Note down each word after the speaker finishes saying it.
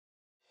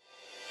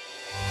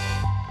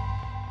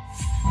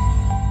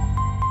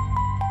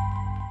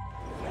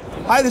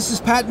Hi, this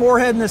is Pat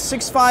Moorhead, and the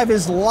 6.5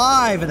 is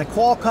live in the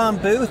Qualcomm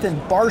booth in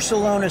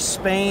Barcelona,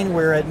 Spain.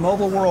 We're at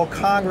Mobile World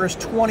Congress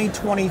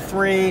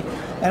 2023,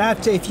 and I have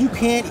to say, if you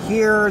can't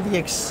hear the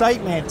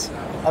excitement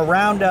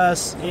around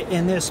us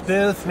in this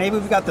booth, maybe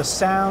we've got the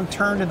sound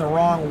turned in the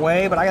wrong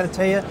way, but I got to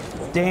tell you,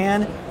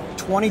 Dan,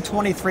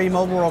 2023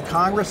 Mobile World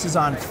Congress is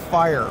on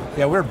fire.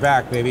 Yeah, we're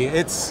back, baby.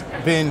 It's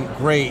been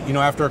great. You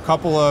know, after a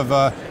couple of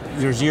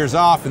years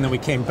off, and then we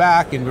came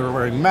back and we were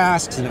wearing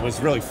masks, and it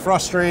was really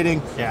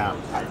frustrating. Yeah.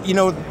 You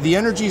know, the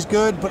energy's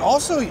good, but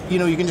also, you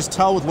know, you can just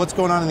tell with what's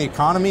going on in the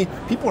economy,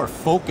 people are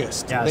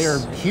focused. Yes. They are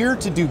here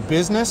to do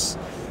business.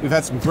 We've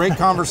had some great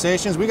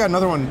conversations. We got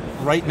another one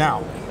right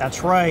now.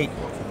 That's right.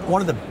 One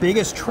of the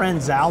biggest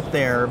trends out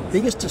there,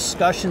 biggest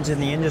discussions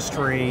in the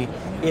industry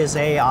is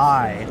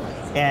AI.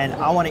 And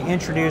I want to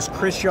introduce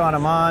Cristiano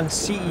Amon,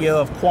 CEO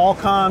of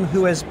Qualcomm,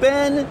 who has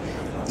been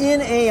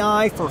in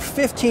AI for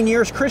 15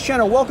 years.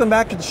 Cristiano, welcome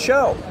back to the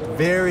show.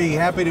 Very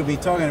happy to be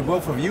talking to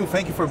both of you.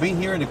 Thank you for being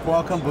here in the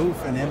Qualcomm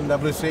booth and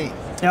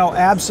MWC. No,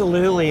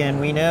 absolutely, and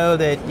we know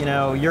that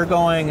you're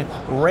going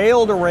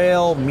rail to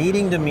rail,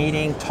 meeting to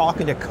meeting,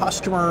 talking to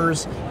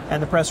customers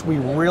and the press. We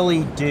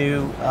really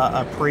do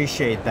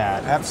appreciate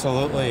that.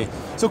 Absolutely.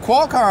 So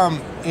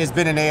Qualcomm has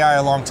been in AI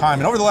a long time,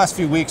 and over the last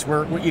few weeks,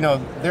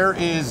 there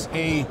is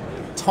a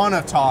ton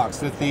of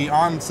talks with the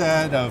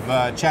onset of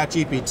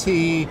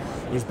ChatGPT.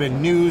 There's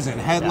been news and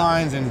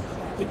headlines, and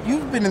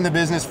you've been in the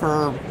business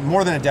for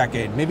more than a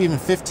decade, maybe even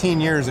 15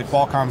 years that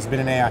Qualcomm's been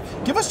in AI.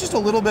 Give us just a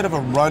little bit of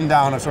a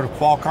rundown of sort of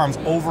Qualcomm's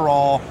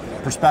overall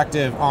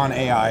perspective on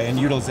AI and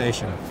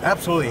utilization.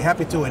 Absolutely,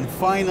 happy to. And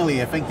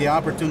finally, I think the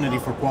opportunity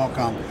for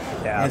Qualcomm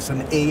as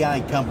an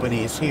AI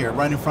company is here,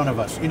 right in front of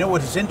us. You know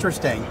what is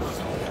interesting?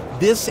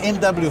 This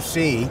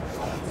MWC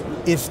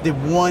is the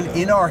one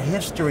in our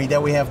history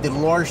that we have the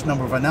large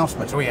number of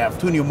announcements. We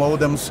have 2 new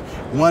modems,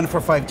 one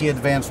for 5G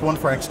Advanced, one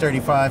for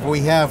X35.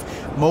 We have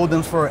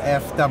modems for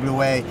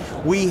FWA.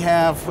 We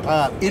have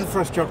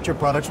infrastructure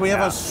products. We have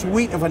a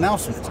suite of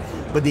announcements.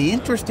 But the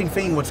interesting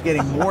thing, what's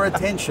getting more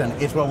attention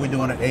is what we're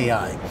doing at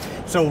AI.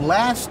 So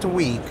last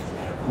week,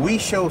 we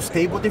showed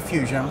Stable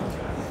Diffusion,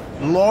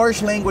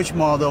 large language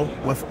model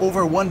with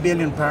over 1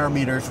 billion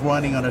parameters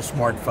running on a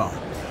smartphone.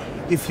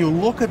 If you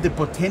look at the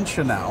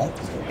potential now,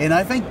 and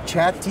I think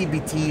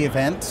ChatGPT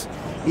event,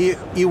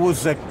 it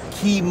was a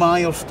key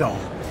milestone.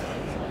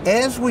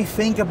 As we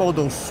think about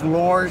those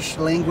large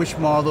language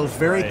models,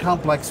 very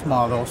complex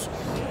models,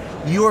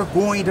 you're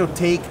going to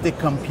take the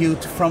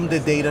compute from the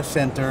data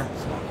center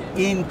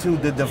into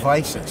the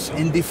devices.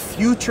 And the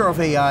future of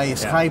AI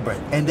is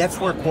hybrid, and that's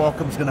where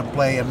Qualcomm's going to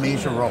play a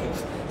major role.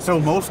 So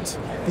most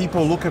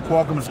people look at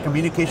Qualcomm as a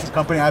communications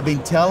company. I've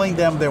been telling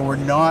them that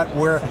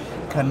we're a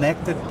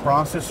connected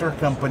processor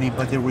company,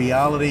 but the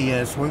reality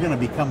is we're going to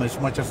become as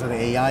much as an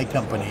AI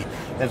company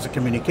as a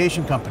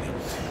communication company.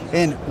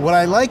 And what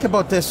I like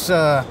about this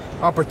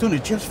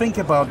opportunity, just think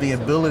about the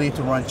ability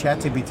to run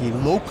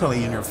ChatGPT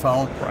locally in your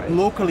phone,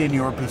 locally in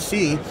your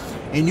PC,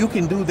 and you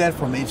can do that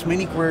from as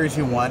many queries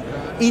you want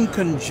in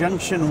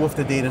conjunction with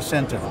the data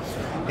center.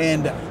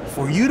 And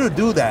for you to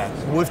do that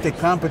with the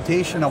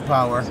computational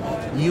power,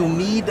 you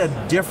need a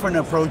different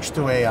approach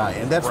to AI,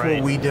 and that's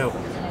what we do.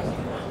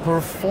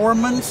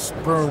 Performance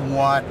per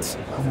watt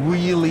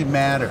really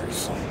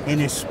matters, and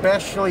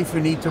especially if you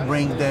need to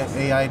bring the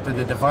AI to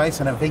the device,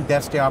 and I think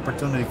that's the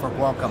opportunity for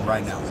Qualcomm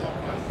right now.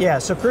 Yeah,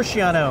 so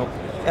Cristiano,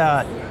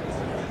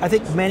 I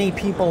think many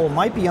people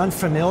might be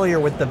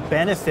unfamiliar with the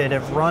benefit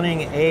of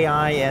running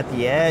AI at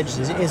the edge.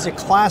 Is it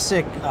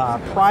classic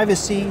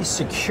privacy,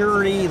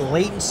 security,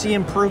 latency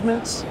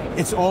improvements?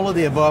 It's all of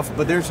the above,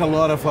 but there's a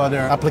lot of other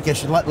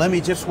applications. Let me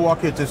just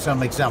walk you through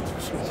some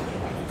examples.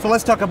 So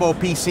let's talk about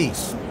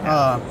PCs.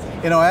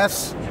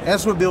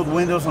 As we build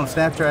Windows on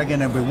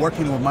Snapdragon and we're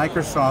working with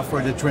Microsoft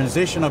for the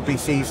transition of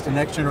PCs to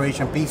next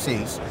generation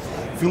PCs,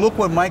 if you look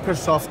what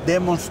Microsoft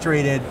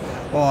demonstrated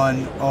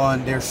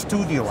on their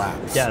studio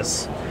apps.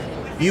 Yes.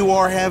 You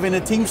are having a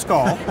Teams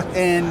call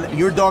and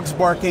your dog's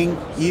barking,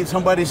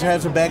 somebody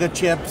has a bag of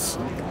chips,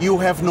 you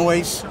have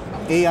noise,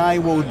 AI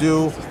will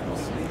do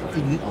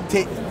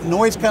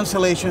noise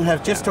cancellation,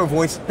 have just your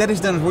voice. That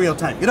is done in real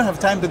time. You don't have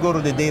time to go to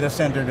the data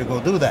center to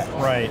go do that.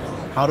 Right.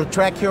 How to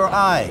track your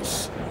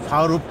eyes,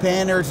 how to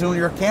pan or zoom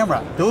your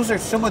camera. Those are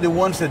some of the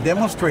ones that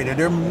demonstrated.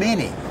 There are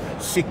many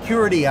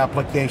security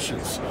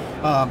applications.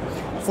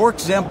 For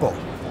example,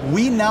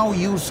 we now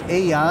use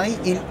AI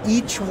in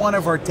each one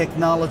of our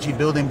technology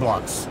building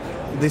blocks.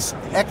 This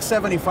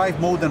X75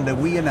 modem that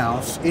we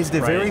announced is the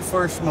very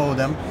first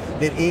modem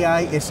that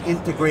AI is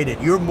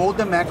integrated. Your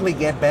modem actually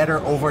gets better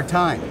over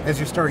time. As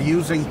you start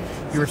using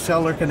your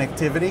cellular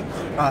connectivity,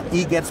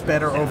 it gets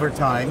better over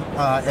time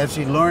as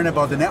you learn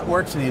about the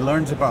networks and he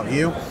learns about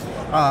you.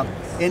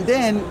 And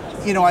then,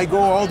 I go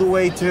all the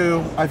way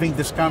to, I think,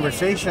 this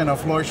conversation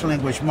of large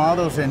language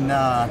models and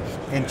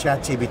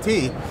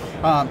ChatGPT.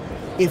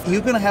 If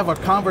you're going to have a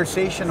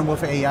conversation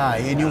with AI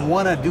and you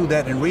want to do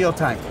that in real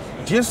time,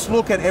 just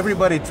look at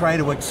everybody trying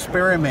to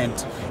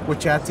experiment with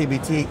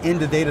ChatGPT in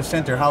the data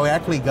center, how it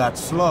actually got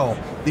slow.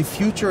 The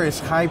future is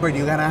hybrid.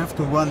 You're gonna have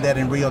to run that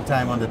in real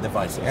time on the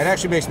devices. It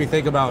actually makes me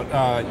think about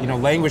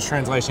language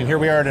translation. Here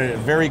we are at a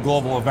very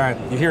global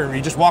event.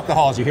 You just walk the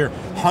halls, you hear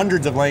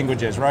hundreds of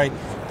languages, right?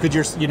 Could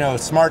your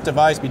smart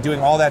device be doing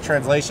all that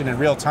translation in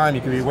real time?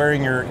 You could be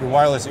wearing your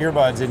wireless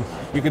earbuds and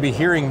you could be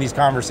hearing these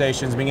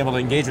conversations, being able to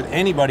engage with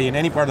anybody in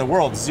any part of the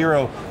world,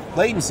 zero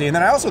latency. And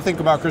then I also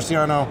think about,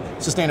 Cristiano,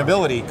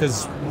 sustainability,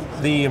 because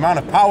the amount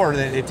of power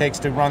that it takes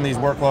to run these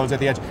workloads at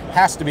the edge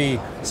has to be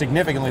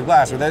significantly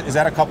less. Is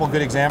that a couple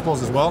good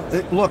examples as well?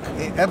 Look,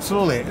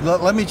 absolutely.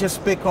 Let me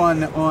just pick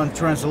on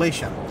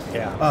translation.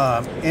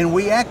 Yeah. And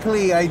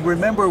I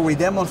remember we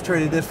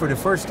demonstrated this for the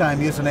first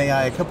time using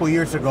AI a couple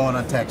years ago on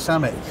a Tech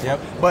Summit. Yep.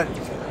 But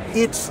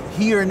it's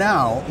here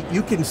now.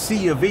 You can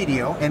see a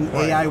video and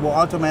AI will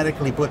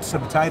automatically put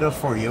subtitles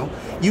for you.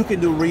 You can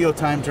do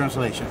real-time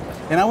translation.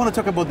 And I want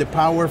to talk about the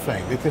power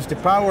thing, because the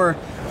power,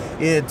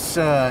 it's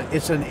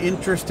an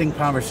interesting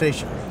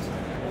conversation.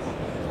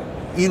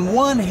 In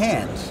one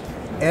hand,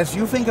 as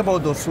you think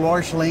about those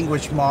large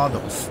language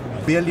models,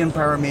 billion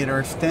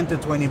parameters, 10 to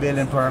 20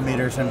 billion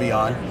parameters and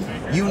beyond,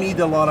 you need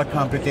a lot of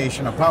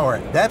computational power.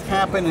 That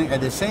happening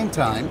at the same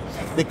time,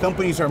 the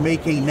companies are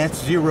making net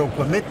zero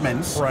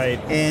commitments,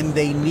 and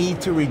they need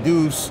to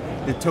reduce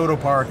the total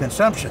power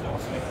consumption.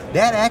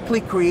 That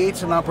actually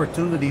creates an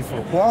opportunity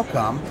for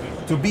Qualcomm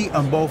to be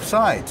on both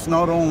sides,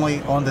 not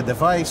only on the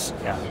device,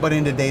 but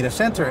in the data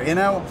center. And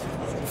now,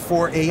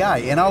 for AI,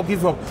 and I'll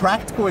give a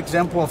practical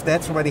example of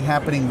that's already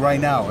happening right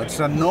now. It's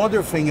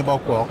another thing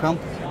about Qualcomm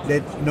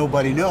that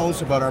nobody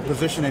knows about our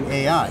position in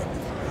AI.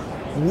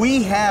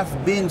 We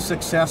have been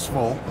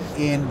successful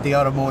in the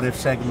automotive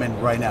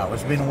segment right now.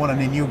 It's been one of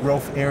the new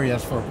growth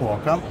areas for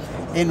Qualcomm.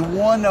 And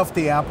one of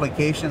the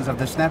applications of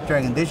the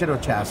Snapdragon digital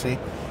chassis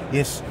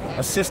is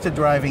assisted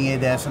driving,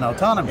 ADAS, and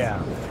autonomy.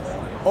 Yeah.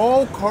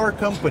 All car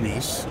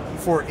companies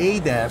for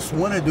ADAS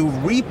want to do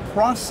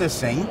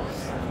reprocessing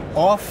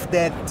of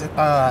that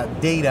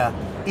data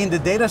in the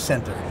data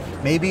center.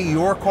 Maybe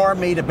your car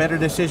made a better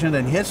decision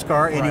than his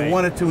car and you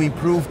wanted to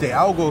improve the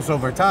algos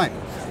over time.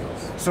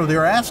 So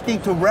they're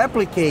asking to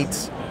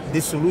replicate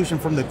this solution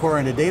from the core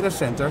in the data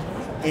center,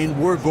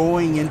 and we're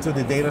going into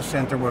the data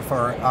center with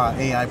our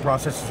AI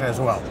processors as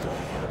well.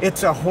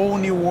 It's a whole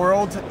new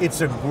world. It's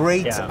a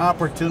great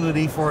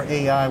opportunity for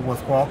AI with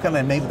Qualcomm,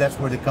 and maybe that's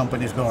where the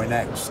company is going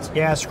next.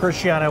 Yes,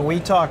 Cristiano, we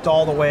talked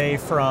all the way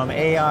from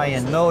AI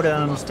in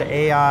modems to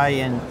AI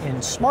in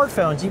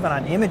smartphones, even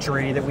on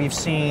imagery that we've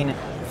seen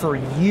for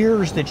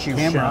years that you've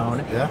shown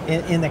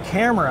in the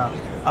camera.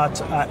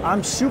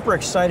 I'm super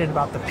excited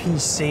about the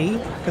PC,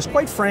 because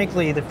quite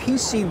frankly, the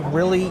PC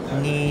really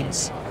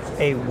needs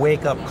a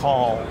wake-up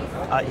call,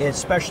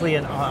 especially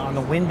on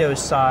the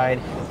Windows side,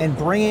 and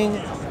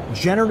bringing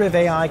generative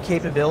AI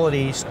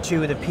capabilities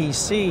to the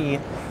PC,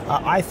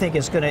 I think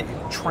is going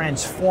to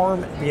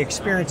transform the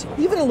experience,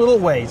 even in little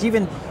ways,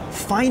 even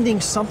finding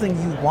something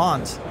you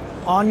want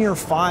on your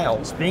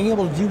files, being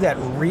able to do that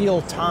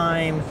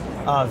real-time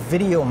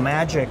video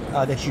magic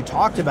that you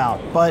talked about.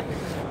 But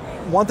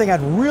one thing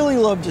I'd really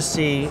love to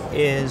see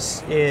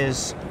is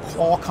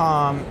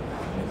Qualcomm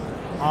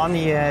on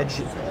the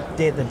edge,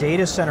 the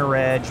data center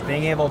edge,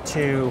 being able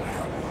to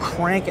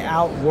crank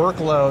out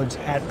workloads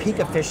at peak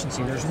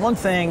efficiency. There's one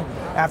thing,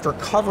 after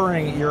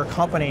covering your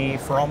company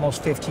for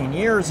almost 15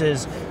 years,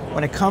 is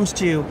when it comes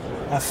to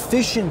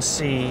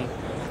efficiency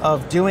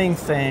of doing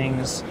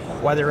things,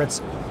 whether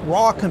it's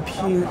raw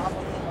compute,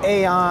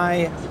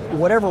 AI,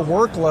 whatever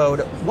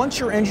workload, once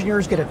your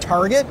engineers get a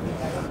target,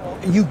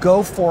 you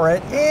go for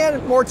it,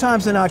 and more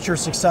times than not, you're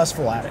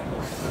successful at it.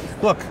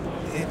 Look,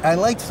 I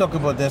like to talk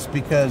about this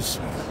because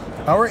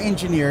our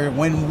engineer,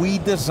 when we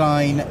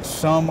design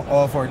some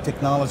of our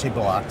technology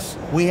blocks,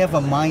 we have a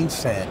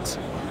mindset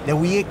that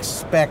we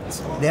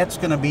expect that's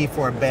going to be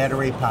for a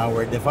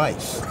battery-powered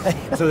device.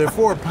 So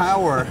therefore,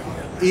 power,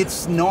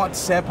 it's not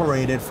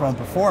separated from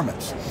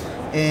performance.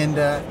 And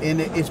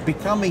it's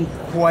becoming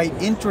quite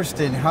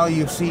interesting how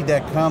you see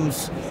that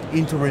comes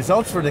into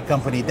results for the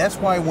company. That's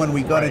why when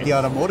we got in the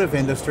automotive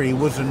industry, it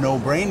was a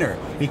no-brainer,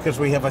 because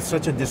we have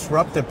such a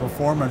disruptive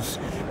performance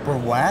per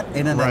watt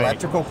in an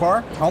electrical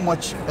car. How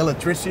much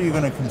electricity you're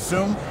going to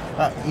consume,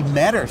 it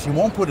matters. You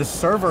won't put a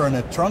server in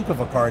the trunk of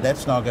a car,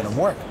 that's not going to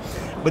work.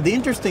 But the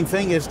interesting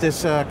thing is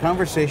this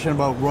conversation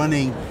about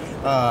running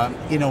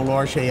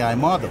large AI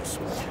models.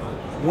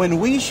 When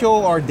we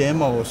show our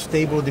demo of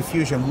Stable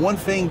Diffusion, one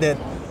thing that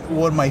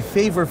was my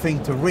favorite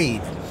thing to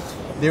read,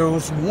 there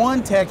was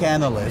one tech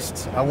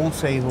analyst, I won't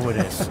say who it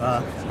is,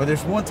 but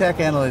there's one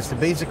tech analyst that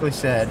basically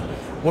said,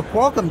 what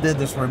Qualcomm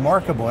did is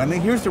remarkable, and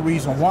here's the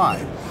reason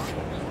why.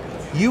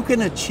 You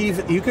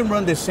can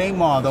run the same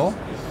model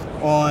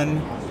on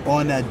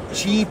a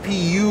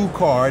GPU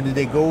card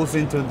that goes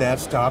into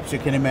desktops. You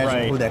can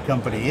imagine who that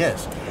company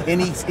is.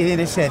 And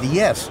he said,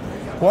 yes,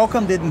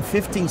 Qualcomm did in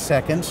 15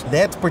 seconds.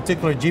 That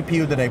particular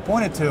GPU that I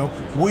pointed to,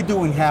 we're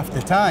doing half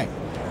the time.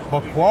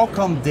 But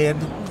Qualcomm did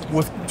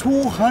with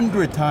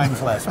 200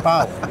 times less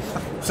power.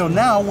 So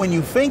now when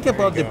you think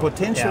about the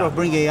potential of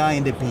bringing AI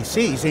into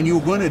PCs, and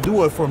you're going to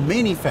do it for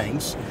many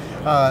things,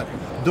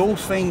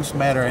 those things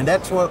matter. And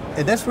that's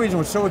the reason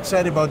we're so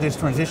excited about this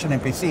transition in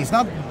PC. It's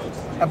not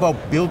about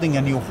building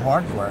a new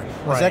hardware.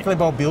 Right. It's actually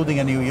about building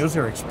a new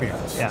user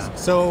experience. Yeah.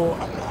 So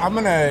I'm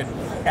going to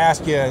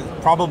ask you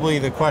probably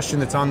the question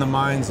that's on the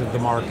minds of the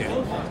market.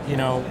 You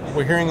know,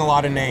 we're hearing a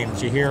lot of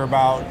names. You hear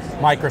about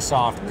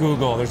Microsoft,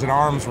 Google, there's an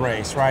arms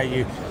race, right?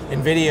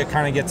 NVIDIA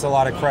kind of gets a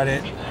lot of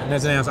credit, and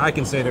as an answer, I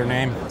can say their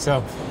name,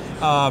 so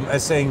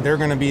as saying they're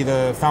going to be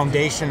the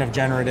foundation of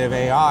generative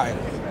AI.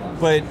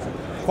 But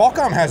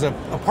Qualcomm has a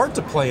part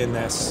to play in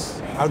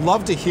this. I'd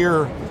love to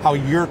hear how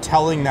you're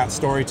telling that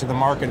story to the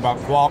market about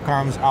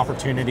Qualcomm's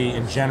opportunity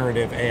in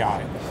generative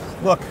AI.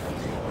 Look,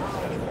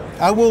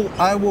 I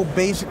will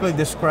basically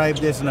describe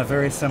this in a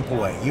very simple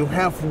way. You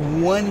have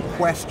one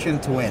question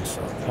to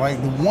answer, right?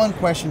 One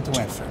question to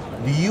answer.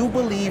 Do you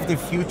believe the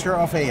future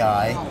of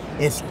AI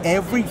is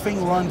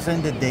everything runs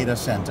in the data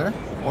center,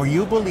 or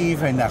you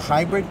believe in a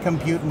hybrid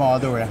compute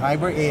model or a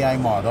hybrid AI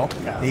model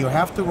that you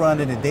have to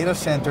run in the data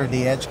center,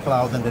 the edge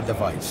cloud, and the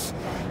device?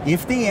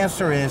 If the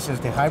answer is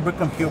the hybrid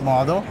compute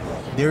model,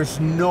 there's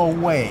no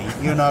way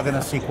you're not going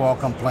to see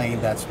Qualcomm play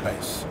in that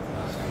space.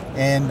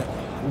 And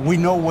we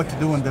know what to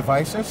do in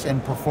devices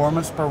and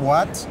performance per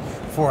watt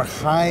for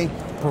high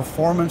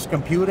performance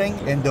computing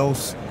and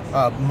those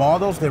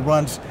models that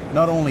runs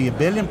not only 1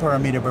 billion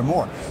parameter but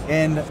more.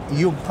 And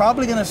you're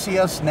probably going to see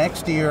us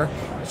next year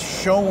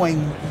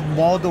showing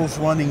models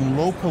running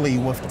locally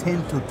with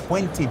 10 to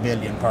 20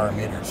 billion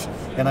parameters.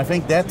 And I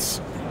think that's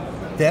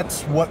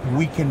what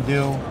we can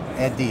do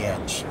at the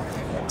edge.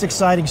 It's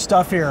exciting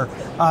stuff here.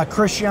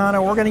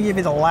 Cristiano, we're going to give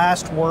you the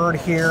last word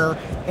here.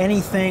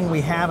 Anything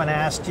we haven't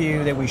asked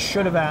you that we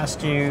should have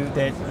asked you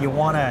that you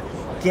want to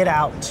get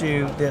out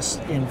to this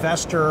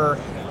investor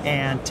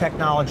and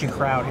technology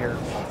crowd here?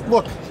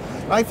 Look,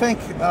 I think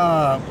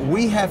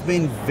we have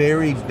been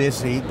very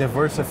busy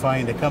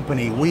diversifying the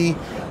company.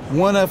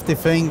 One of the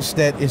things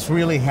that is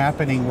really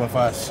happening with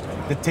us,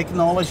 the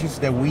technologies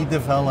that we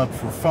develop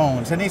for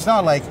phones, and it's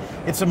not like,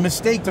 it's a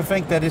mistake to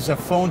think that it's a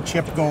phone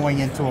chip going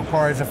into a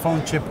car, it's a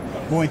phone chip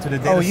going to the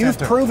data center. Oh, you've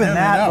proven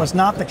that was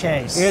not the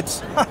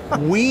case.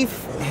 We've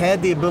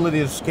had the ability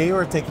to scale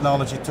our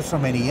technology to so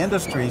many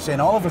industries, and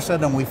all of a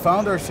sudden we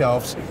found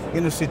ourselves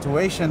in a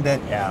situation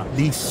that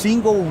the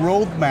single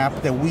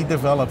roadmap that we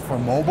developed for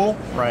mobile,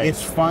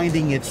 it's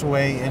finding its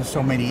way in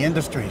so many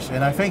industries.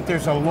 And I think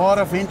there's a lot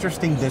of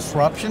interesting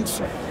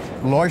disruptions.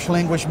 Large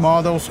language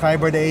models,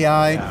 hybrid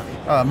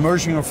AI,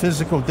 merging of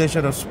physical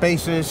digital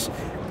spaces,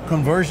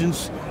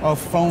 conversions of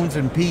phones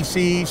and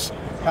PCs,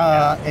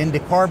 and the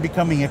car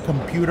becoming a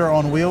computer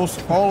on wheels.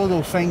 All of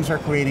those things are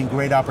creating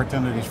great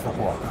opportunities for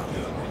Qualcomm.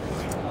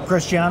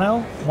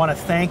 Cristiano, want to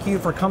thank you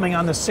for coming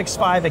on the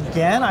 6.5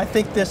 again. I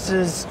think this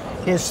is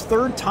his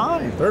third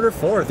time. Third or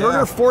fourth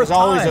He's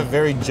always a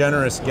very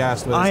generous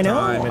guest with his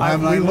time.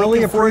 And we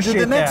really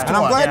appreciate that. And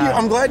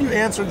I'm glad you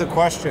answered the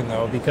question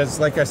though, because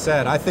like I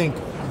said, I think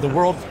the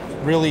world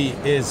really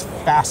is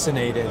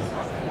fascinated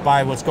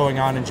by what's going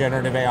on in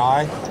generative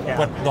AI,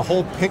 but the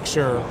whole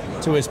picture,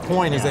 to his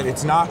point, is that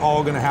it's not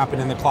all going to happen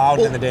in the cloud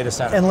and in the data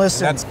center. And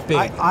listen, that's big.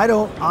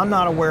 I'm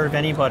not aware of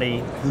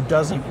anybody who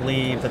doesn't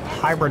believe that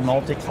hybrid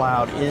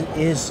multi-cloud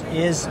is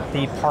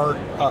the part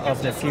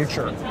of the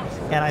future.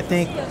 And I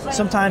think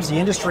sometimes the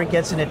industry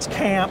gets in its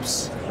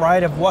camps,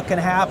 right, of what can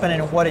happen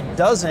and what it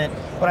doesn't.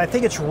 But I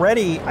think it's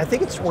ready. I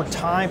think we're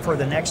time for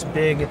the next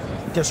big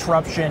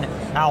disruption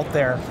out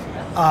there.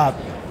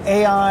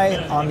 AI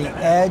on the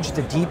edge,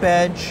 the deep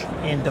edge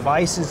in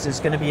devices is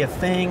going to be a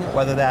thing,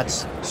 whether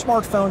that's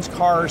smartphones,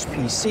 cars,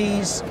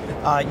 PCs.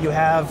 You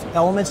have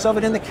elements of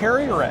it in the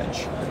carrier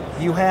edge.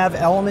 You have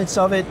elements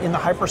of it in the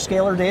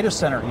hyperscaler data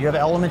center. You have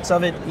elements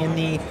of it in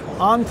the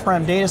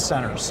on-prem data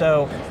center.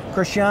 So,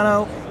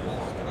 Cristiano,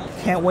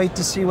 can't wait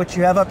to see what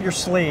you have up your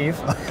sleeve.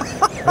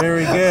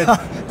 Very good.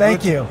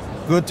 Thank you.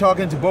 Good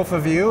talking to both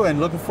of you,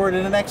 and looking forward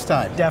to the next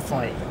time.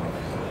 Definitely.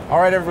 All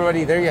right,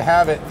 everybody, there you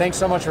have it. Thanks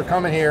so much for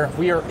coming here.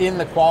 We are in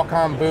the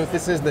Qualcomm booth.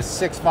 This is the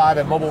 6.5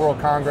 at Mobile World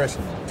Congress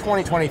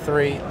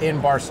 2023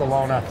 in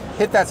Barcelona.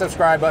 Hit that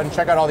subscribe button.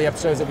 Check out all the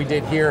episodes that we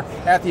did here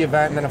at the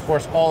event, and then, of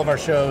course, all of our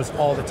shows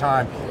all the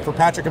time. For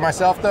Patrick and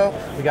myself, though,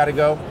 we got to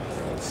go.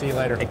 See you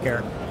later. Take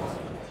care.